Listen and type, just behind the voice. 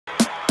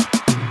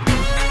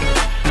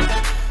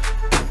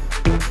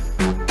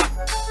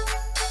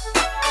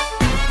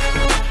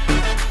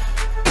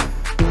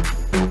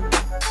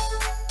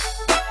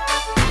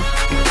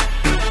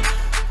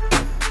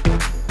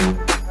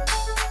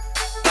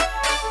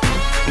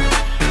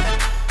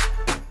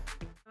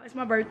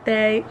my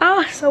birthday.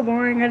 Oh, it's so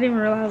boring. I didn't even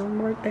realize it was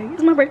my birthday.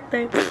 It's my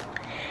birthday.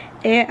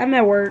 And I'm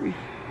at work.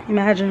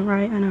 Imagine,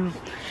 right? I know.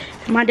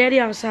 My daddy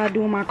outside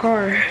doing my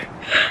car.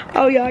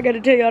 Oh, y'all, I gotta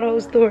tell y'all the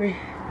whole story.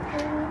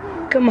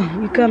 Come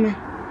on, you coming?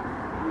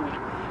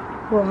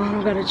 Well, I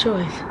don't got a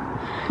choice.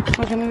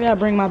 Okay, maybe I'll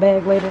bring my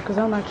bag later because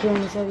I'm not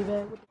carrying this heavy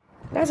bag.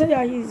 That's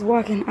how he's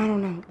walking. I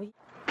don't know.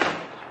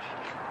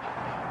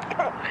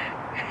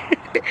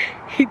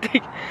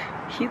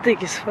 he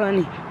think it's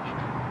funny.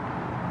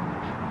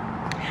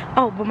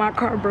 Oh, but my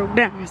car broke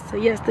down. So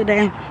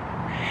yesterday,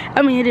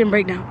 I mean, it didn't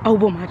break down. Oh,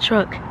 but my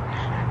truck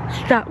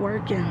stopped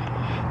working.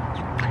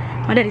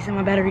 My daddy said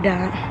my battery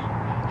died.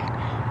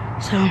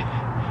 So,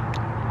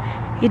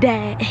 he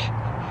died.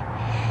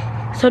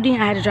 So then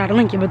I had to drive to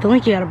Lincoln, but the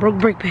Lincoln had a broke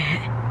brake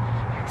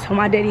pad. So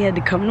my daddy had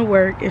to come to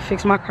work and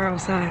fix my car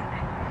outside.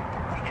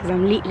 Because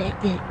I'm lit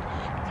like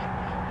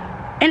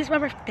that. And it's my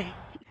birthday.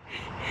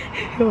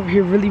 Over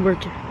here really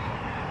working.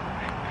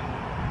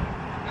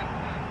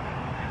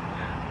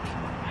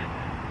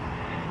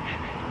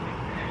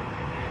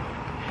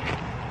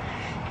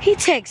 He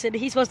texted that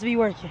he's supposed to be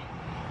working.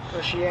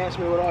 So she asked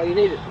me what all you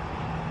needed.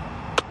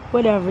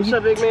 Whatever. What's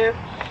up, big man?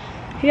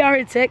 He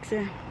already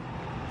texted.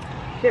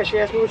 Yeah, she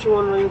asked me what you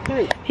wanted on your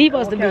cake. He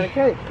supposed to be. What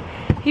kind of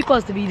cake? He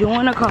supposed to be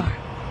doing a car.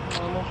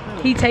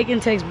 He taking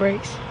text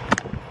breaks.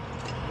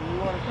 You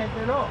want to take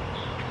that off?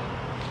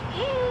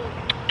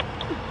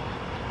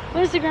 For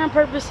Instagram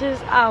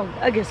purposes,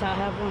 I guess I'll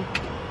have one.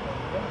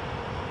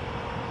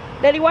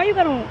 Daddy, why you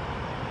got on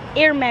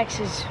Air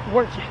Maxes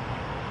working?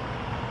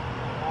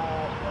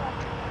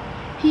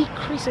 He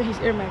creasing his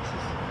Air Maxes.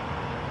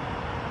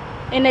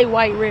 And they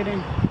white, red,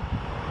 and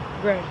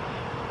gray.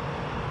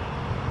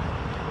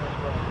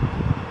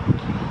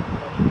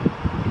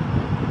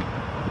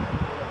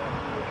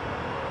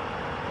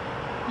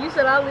 You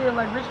said I live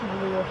like rich people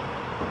live.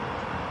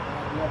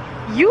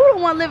 You the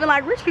one living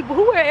like rich people.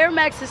 Who wear Air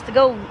Maxes to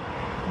go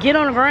get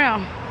on the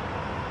ground?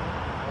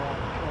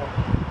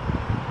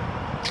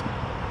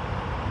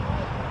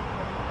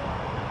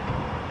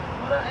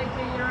 What up,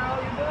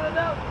 18-year-old? You good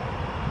though?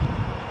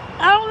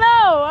 I don't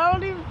know. I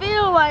don't even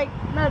feel like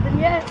nothing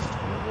yet.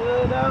 You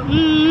good though?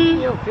 Mm-hmm.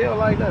 You don't feel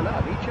like nothing.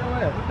 I'll beat your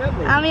ass. What that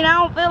mean? I mean, I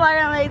don't feel like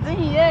I'm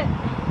 18 yet.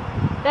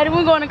 Daddy,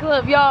 we're going to the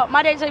club. Y'all,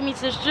 my dad took me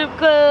to the strip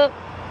club.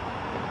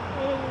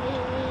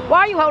 Why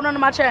are you holding on to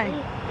my chain?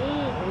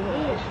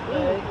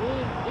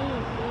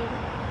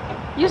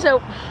 You said,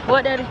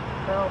 what, Daddy?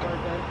 Girl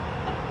birthday.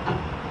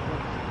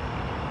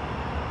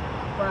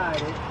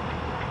 Friday.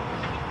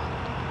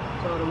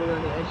 Told him we're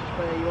going to hit Ace's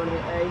play. You want to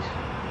hit Ace?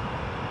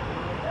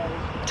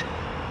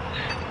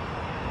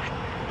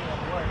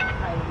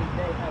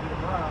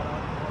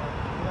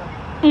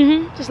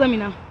 Just let me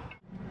know.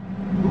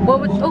 What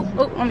would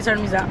let me turn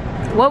the music out.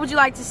 What would you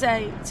like to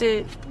say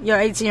to your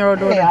 18-year-old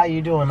daughter? Hey, how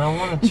you doing? I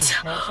wanted to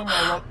cancel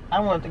my I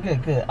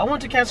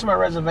wanted to cancel my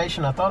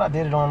reservation. I thought I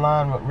did it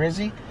online with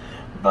Rizzy,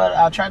 but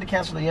I tried to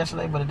cancel it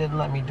yesterday, but it didn't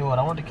let me do it.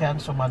 I wanted to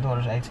cancel my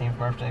daughter's 18th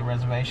birthday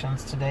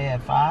reservations today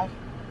at 5.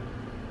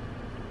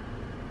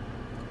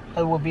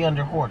 It will be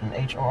under Horton,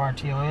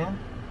 H-O-R-T-O-N.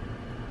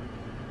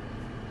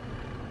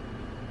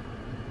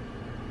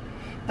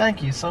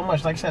 Thank you so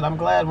much. Like I said, I'm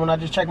glad when I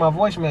just checked my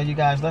voicemail, you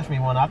guys left me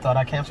one. I thought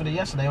I canceled it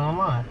yesterday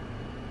online.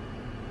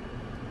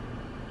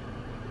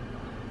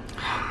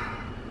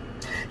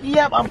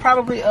 Yep, I'm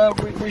probably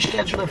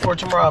rescheduling for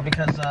tomorrow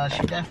because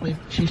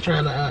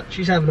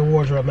she's having a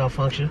wardrobe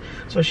malfunction,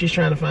 so she's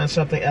trying to find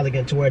something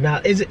elegant to wear. Now,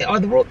 are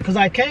the rules? Because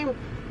I came.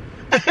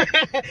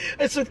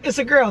 it's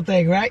a girl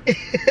thing, right?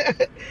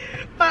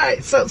 All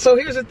right, so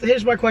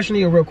here's my question to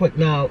you real quick.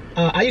 Now,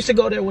 I used to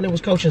go there when it was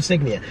Coach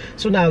Insignia.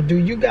 So now, do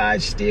you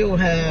guys still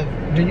have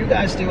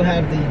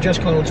the dress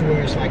codes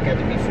where it's like got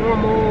to be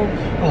formal,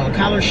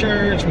 collar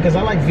shirts? Because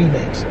I like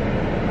V-necks.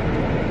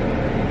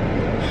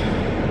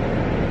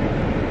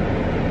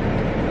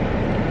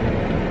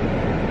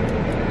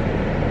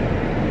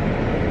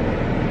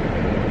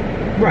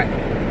 Right.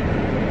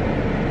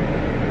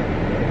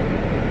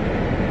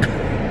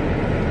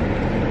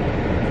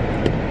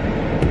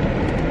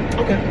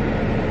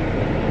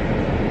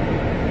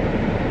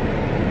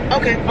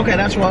 Okay,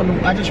 that's what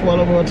I just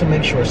wanted to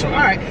make sure. So, all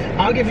right,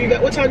 I'll give you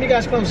guys. What time you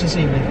guys close this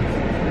evening?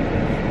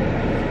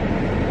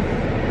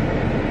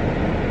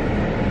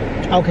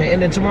 Okay,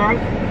 and then tomorrow?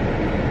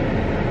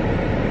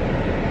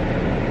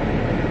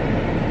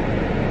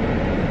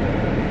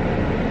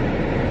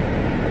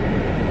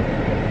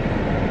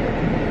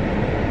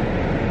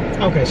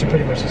 Okay, so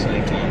pretty much the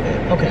same time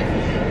then. Okay.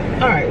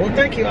 All right, well,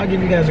 thank you. I'll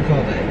give you guys a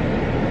call back.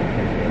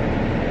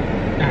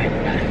 All right,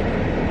 bye.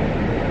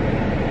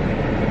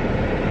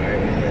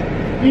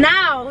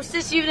 Now,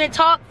 since you didn't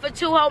talk for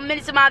 2 whole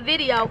minutes of my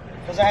video.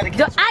 Because I had to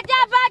cancel. I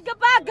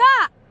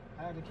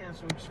had to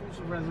cancel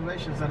exclusive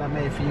reservations that I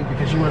made for you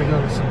because you want to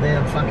go to some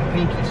damn fucking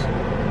pinkies.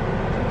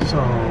 So,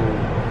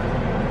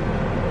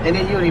 and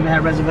then you don't even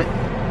have reservations.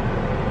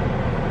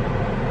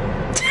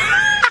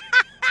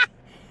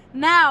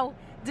 Now,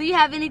 do you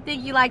have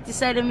anything you like to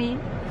say to me?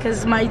 Because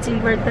it's my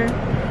 18th birthday.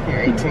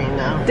 You're 18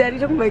 now. Daddy,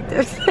 don't make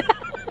this.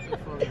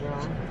 Fully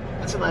grown.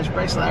 That's a nice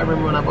bracelet. I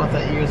remember when I bought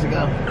that years ago.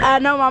 I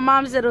know my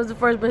mom said it was the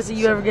first bracelet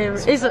you ever gave her.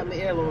 It's a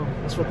family heirloom.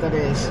 That's what that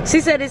is.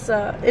 She said it's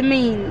a, it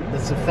mean.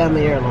 It's a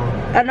family heirloom.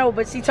 I know,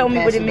 but she told me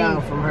what it means.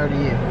 Down from her to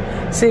you.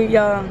 See,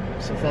 y'all.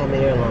 It's a family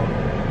heirloom.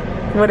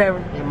 Whatever.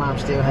 Your mom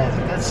still has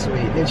it. That's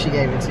sweet. Then she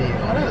gave it to you.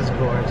 Oh, that is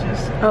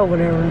gorgeous. Oh,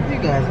 whatever.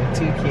 You guys are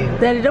too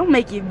cute. Daddy, don't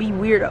make it be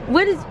weird.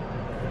 What is...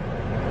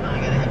 I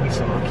gotta have me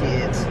some more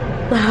kids.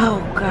 Oh,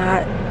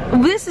 God.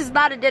 This is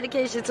not a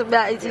dedication to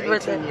my 18th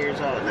birthday. 18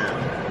 years old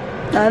now.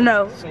 I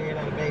know. So you're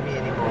not a baby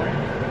anymore.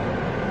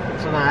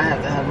 So now I have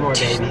to have more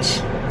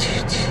babies.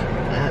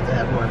 I have to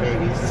have more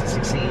babies to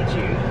succeed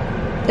you.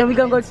 And we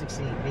gonna go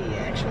succeed me,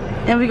 actually.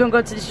 And we gonna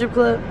go to the strip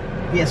club?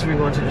 Yes, we're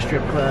going to the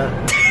strip club.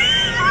 A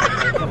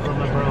couple of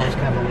my bros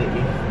coming with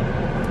me.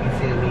 You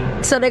feel me?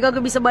 So they gonna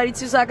be somebody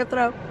too so I can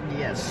throw?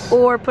 Yes.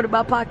 Or put in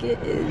my pocket,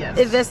 yes.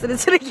 Invest it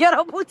into the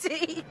ghetto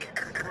boutique.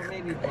 Or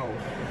maybe both.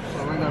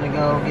 So we're gonna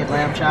go get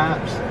lamb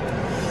chops.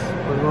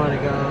 We're going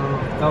to go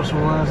throw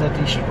some ones at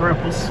these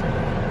strippers.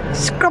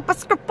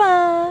 Strippers. And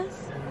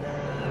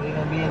we're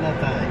gonna be in that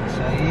thing. So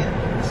yeah.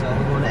 So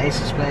we're going to Ace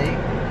of Spades.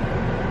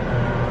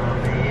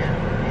 Yeah,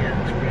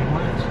 that's pretty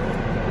much.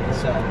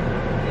 So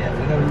yeah,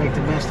 we're gonna make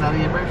the best out of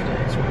your birthday.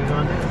 That's what we're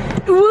gonna do.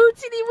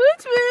 Wootity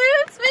woots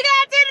woots. We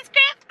gotta do the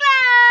strip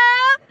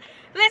club.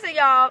 Listen,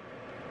 y'all.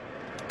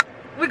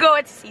 We're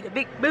going to see the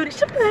big booty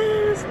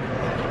strippers. So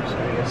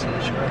you gotta see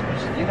the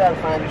strippers. You gotta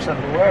find you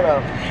something to wear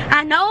though.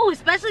 I know,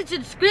 especially to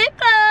the strip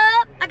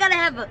club. I gotta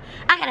have a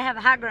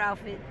hot girl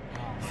outfit.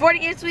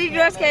 40-inch sweet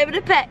girls came in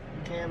the pack.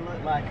 You can't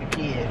look like a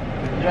kid.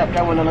 Drop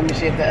that one and let me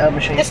see if the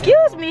machine.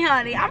 Excuse me,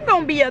 honey. I'm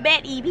gonna be a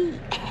bad EB. Is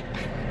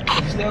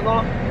it still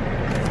going?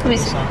 Let me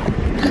see.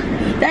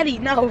 Daddy,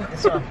 no.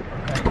 It's off.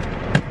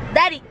 Okay.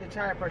 Daddy. The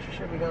tire pressure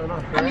should be going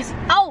off. Right? Let me see.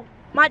 Oh,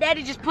 my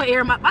daddy just put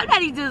air in my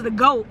daddy does the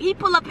GOAT. He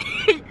pull up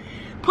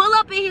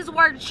in his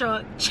work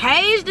truck,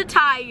 change the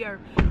tire,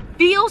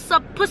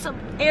 put some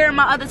air in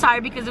my other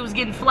tire because it was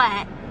getting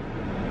flat.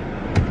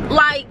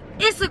 Like,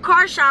 it's a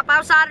car shop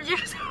outside of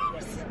Jeff's house.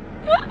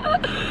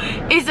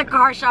 It's a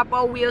car shop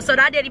on wheels. So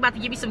now daddy about to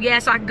give me some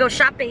gas so I can go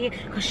shopping.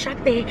 So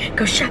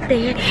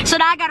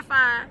now I gotta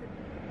find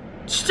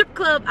strip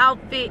club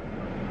outfit.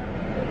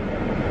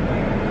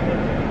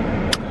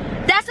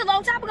 That's a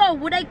long time ago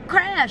when they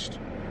crashed.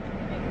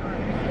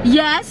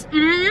 Yes.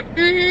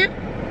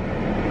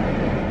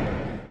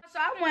 So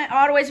I went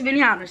all the way to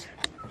Benihana's.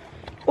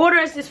 Order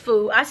us this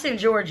food. I sent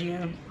Georgie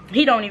in.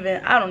 I don't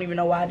even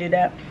know why I did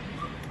that.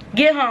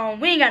 Get home.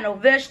 We ain't got no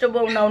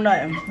vegetable, no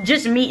nothing.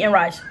 Just meat and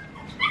rice.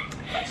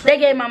 They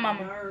gave my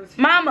mama,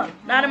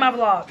 not in my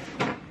vlog.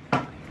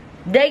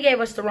 They gave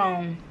us the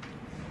wrong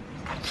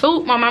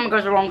soup. My mama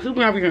got the wrong soup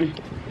and everything.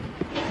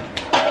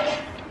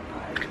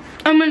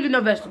 I'm making no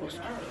vegetables.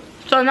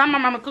 So now my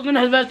mama cooking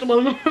us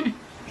vegetables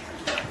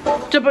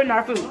to put in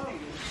our food.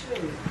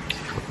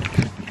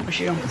 What's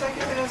she doing?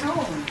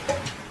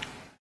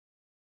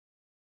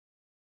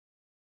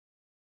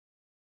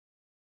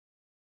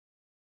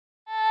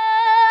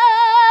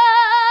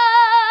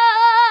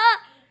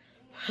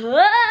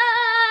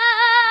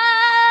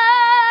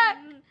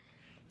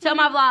 Tell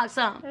my vlog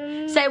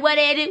something. Say what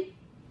they do.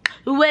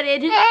 What they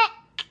do.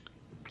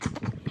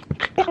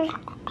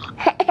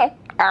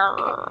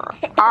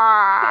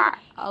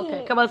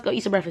 Okay, come on, let's go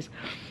eat some breakfast.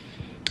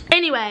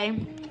 Anyway,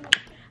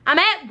 I'm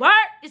at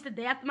work. It's the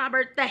day after my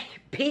birthday.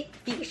 Big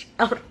fish.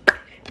 Okay,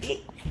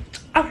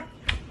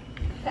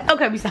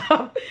 we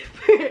stop.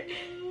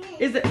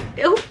 Is it?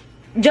 Ooh,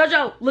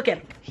 Jojo, look at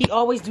him. He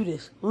always do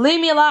this. Leave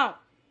me alone.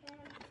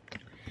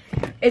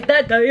 It's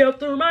the day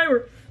after my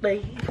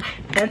birthday,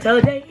 and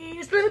today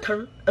is the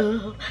turn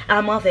up.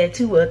 I'm off at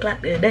 2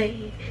 o'clock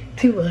today.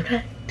 2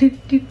 o'clock. 2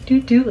 o'clock.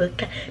 2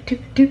 o'clock.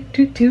 2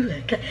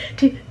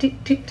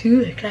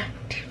 o'clock.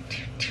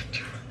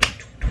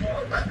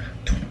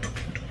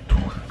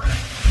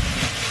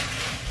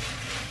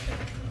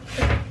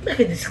 Look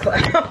at this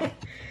clown. Look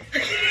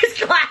at this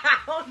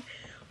clown.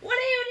 What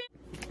are you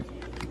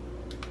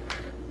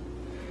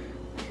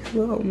doing?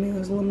 Little oatmeal,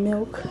 little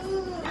milk.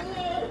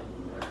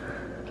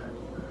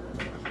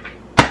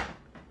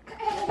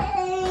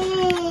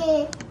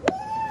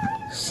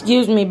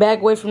 Excuse me, back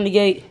away from the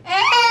gate.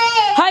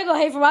 How you gonna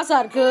hate from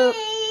outside the club?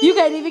 You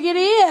can't even get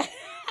in.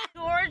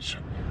 George.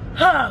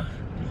 Huh.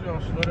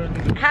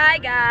 Hi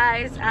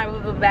guys, I will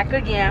be back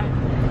again.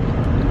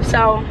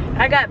 So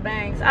I got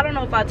bangs. I don't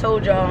know if I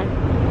told y'all,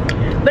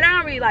 but I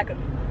don't really like them.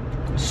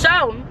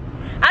 So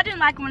I didn't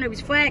like them when it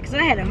was flat because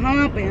I had a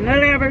hump and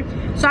whatever.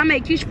 So I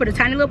made Keisha put a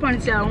tiny little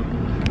ponytail,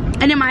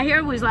 and then my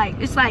hair was like,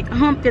 it's like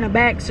humped in the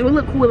back, so it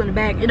looked cool in the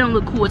back. It don't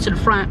look cool to the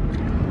front.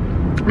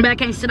 But I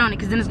can't sit on it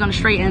because then it's gonna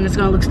straighten and it's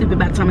gonna look stupid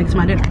by the time I get to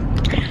my dinner.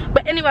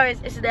 But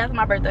anyways, it's the day after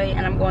my birthday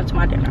and I'm going to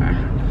my dinner.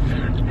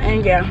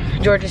 And yeah,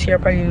 George is here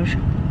per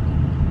usual.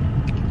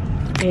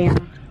 And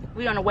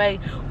we on the way.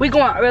 We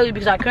going early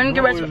because I couldn't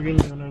get ready.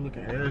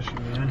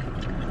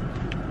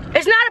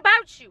 It's not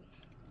about you.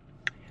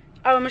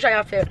 Oh, let me show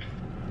y'all fit.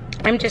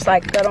 I'm just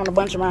like got on a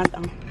bunch of mine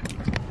though.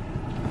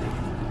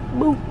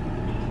 Boop.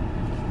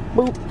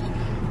 Boop.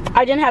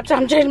 I didn't have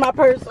time to change my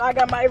purse, so I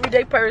got my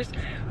everyday purse.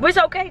 But it's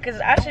okay, because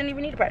I shouldn't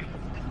even need to pray.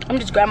 I'm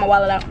just grab my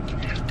wallet out.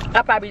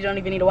 I probably don't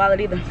even need a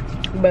wallet either,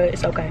 but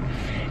it's okay.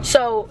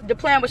 So the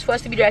plan was for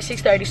us to be there at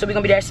 6:30, so we're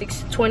gonna be there at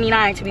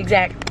 6:29 to be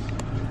exact.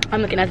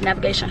 I'm looking at the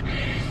navigation.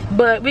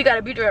 But we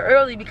gotta be there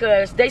early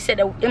because they said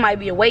that it might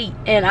be a wait,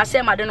 and I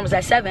said my dinner was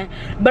at 7,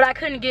 but I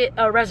couldn't get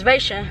a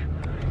reservation.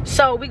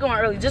 So we going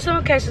early, just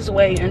in case it's a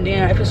wait, and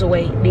then if it's a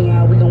wait,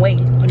 then we can wait,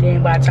 and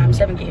then by the time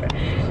 7 get here,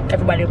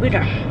 everybody will be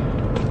there.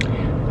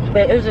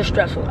 But it was just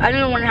stressful. I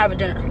didn't want to have a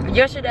dinner.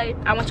 Yesterday,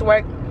 I went to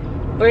work,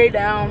 laid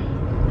down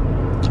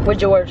with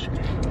George,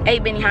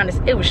 ate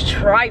Benihana's. It was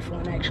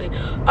trifling, actually.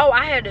 Oh,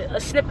 I had a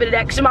snippet of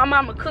that because my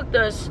mama cooked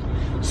us.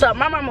 So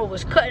my mama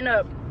was cutting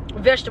up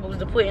vegetables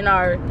to put in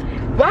our.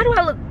 Why do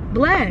I look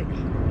black?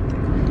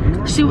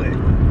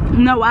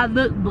 No, I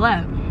look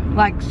black,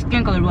 like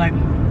skin color black.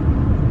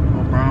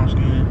 Oh, brown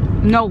skin?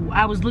 No,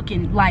 I was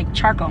looking like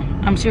charcoal.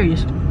 I'm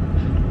serious.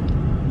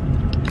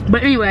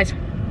 But anyways,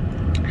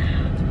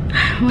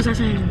 what was I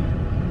saying?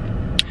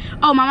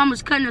 Oh, my mom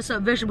was cutting us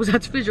up vegetables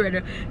out the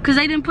refrigerator because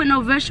they didn't put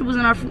no vegetables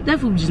in our food. That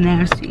food was just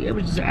nasty. It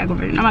was just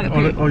aggravating. I'm not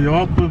gonna Oh,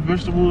 y'all put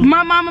vegetables?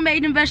 My mama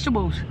made them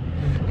vegetables.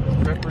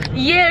 Peppers?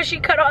 Yeah, she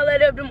cut all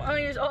that up, them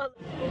onions, all.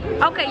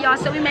 Okay, y'all,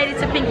 so we made it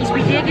to Pinky's.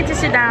 We did get to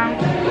sit down.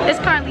 It's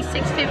currently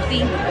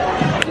 6:50,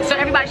 so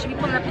everybody should be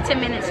pulling up in 10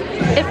 minutes.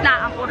 If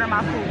not, I'm ordering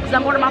my food because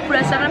I'm ordering my food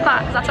at 7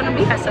 o'clock because I told them to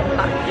be here at 7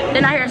 o'clock.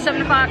 They're not here at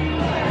 7 o'clock.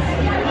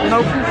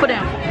 No food for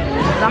them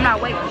because I'm not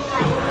waiting.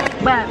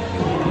 But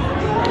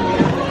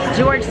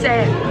George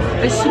said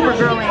it's super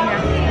girly in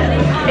here.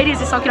 It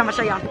is, it's so cute. I'm gonna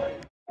show y'all.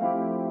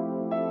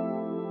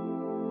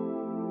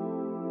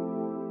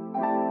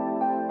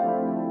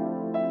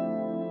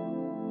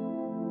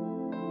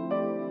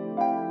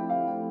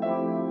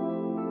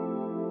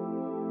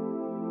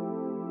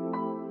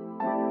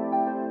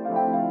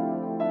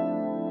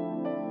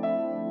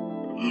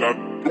 La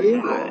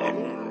dura.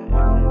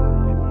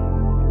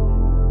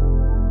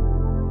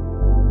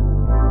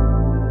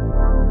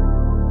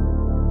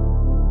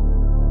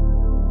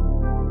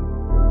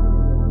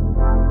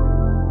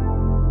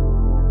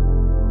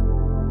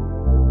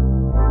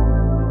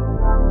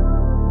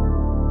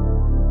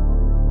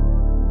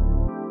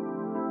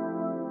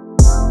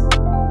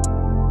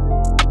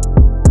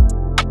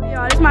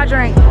 Y'all, this is my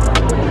drink.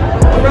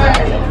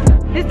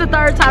 This is the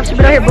 3rd time she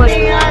been out here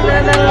blushing.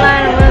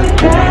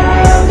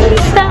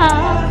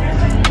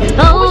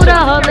 Hold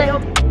on.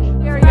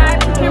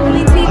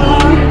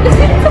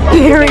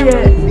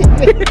 Period.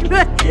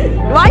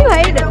 Why you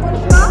hate it?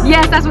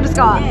 Yes, that's what it's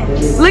called.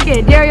 Look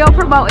at Dario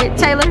promote it.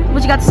 Taylor,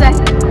 what you got to say?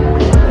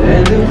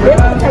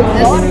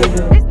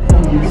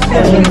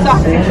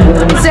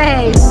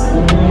 Say,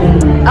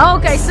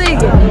 okay, sing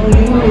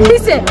it. He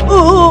said,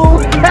 ooh,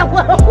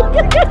 hello.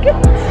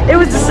 It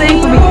was the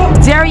sing.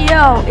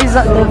 Dario is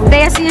the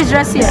fanciest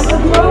dress here.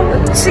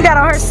 She got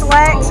on her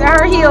slacks and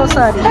her heels,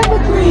 honey.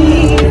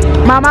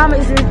 My mama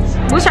is in,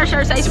 what's her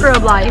shirt say?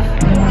 Scrub life.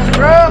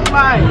 Scrub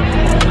life.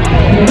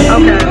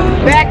 Okay.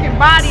 Back and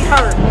body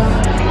hurt.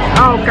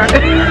 Okay.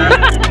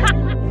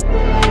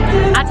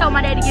 I told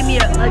my dad to give me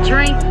a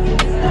drink.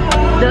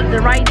 The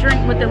right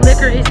drink with the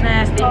liquor is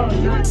nasty.